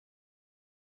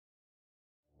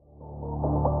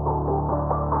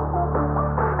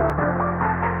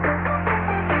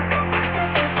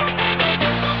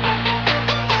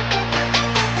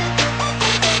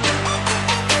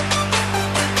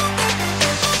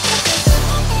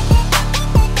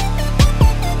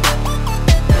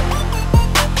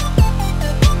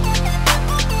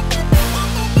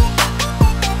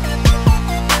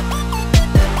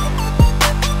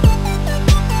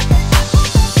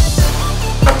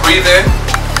breathe in.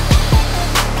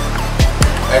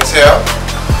 Exhale.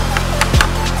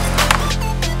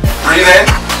 Breathe in.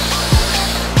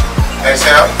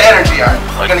 Exhale. Energy out.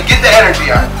 We're gonna get the energy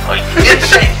out. Get the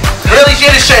shake. Really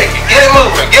get it shaking. Get it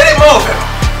moving. Get it moving.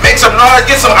 Make some noise.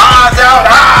 Get some eyes out.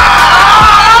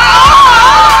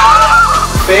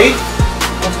 Faith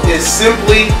is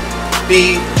simply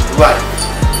be life.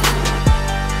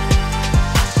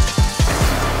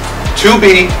 To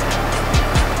be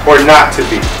or not to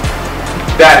be?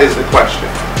 That is the question.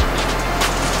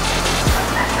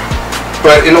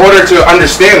 But in order to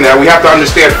understand that, we have to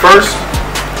understand first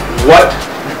what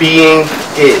being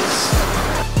is.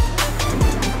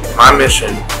 My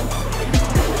mission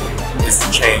is to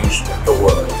change the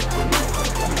world.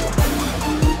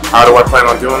 How do I plan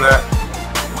on doing that?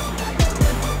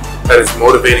 That is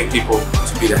motivating people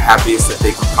to be the happiest that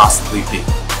they can possibly be.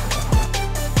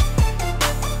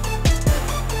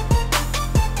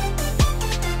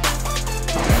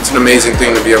 It's an amazing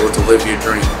thing to be able to live your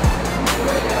dream.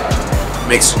 It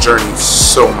makes the journey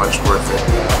so much worth it.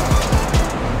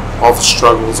 All the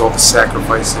struggles, all the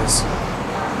sacrifices,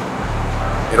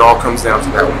 it all comes down to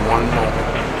that one moment.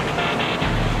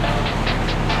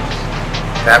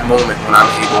 That moment when I'm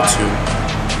able to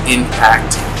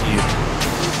impact you.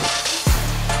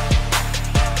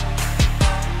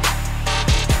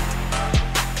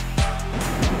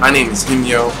 My name is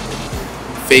Himyo.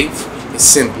 Faith is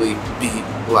simply be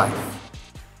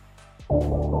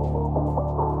life.